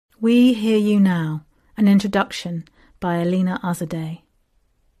We Hear You Now, an introduction by Alinah Azadeh.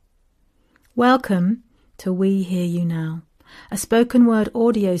 Welcome to We Hear You Now, a spoken word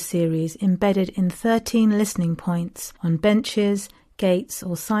audio series embedded in 13 listening points on benches, gates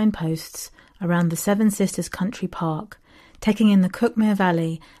or signposts around the Seven Sisters Country Park, taking in the Cuckmere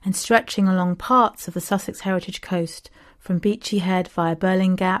Valley and stretching along parts of the Sussex Heritage Coast from Beachy Head via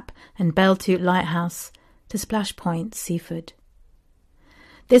Burling Gap and Beltute Lighthouse to Splash Point, Seaford.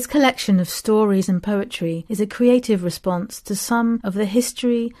 This collection of stories and poetry is a creative response to some of the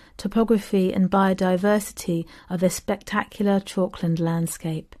history, topography and biodiversity of this spectacular chalkland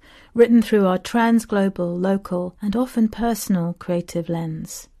landscape, written through our trans-global, local and often personal creative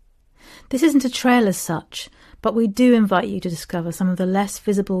lens. This isn't a trail as such, but we do invite you to discover some of the less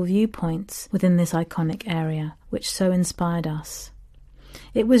visible viewpoints within this iconic area, which so inspired us.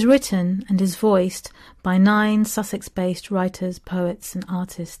 It was written and is voiced by 9 Sussex-based writers, poets and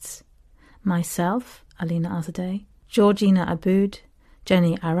artists. Myself, Alinah Azadeh, Georgina Aboud,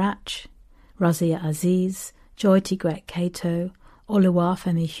 Jenny Arach, Razia Aziz, Joyoti Grech Cato,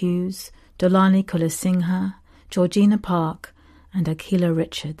 Oluwafemi Hughes, Dulani Kulasinghe, Georgina Parke and Akila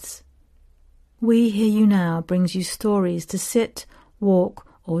Richards. We Hear You Now brings you stories to sit, walk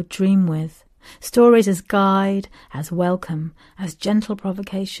or dream with. Stories as guide, as welcome, as gentle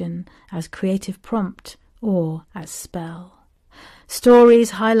provocation, as creative prompt, or as spell.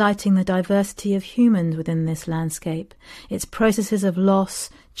 Stories highlighting the diversity of humans within this landscape, its processes of loss,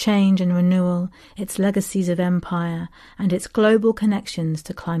 change and renewal, its legacies of empire, and its global connections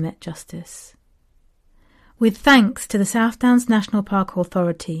to climate justice. With thanks to the South Downs National Park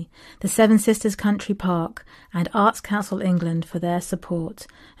Authority, the Seven Sisters Country Park and Arts Council England for their support,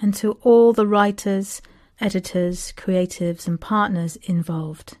 and to all the writers, editors, creatives and partners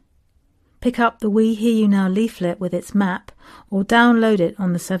involved. Pick up the We Hear You Now leaflet with its map or download it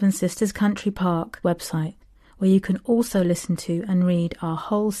on the Seven Sisters Country Park website, where you can also listen to and read our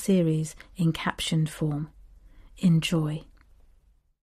whole series in captioned form. Enjoy.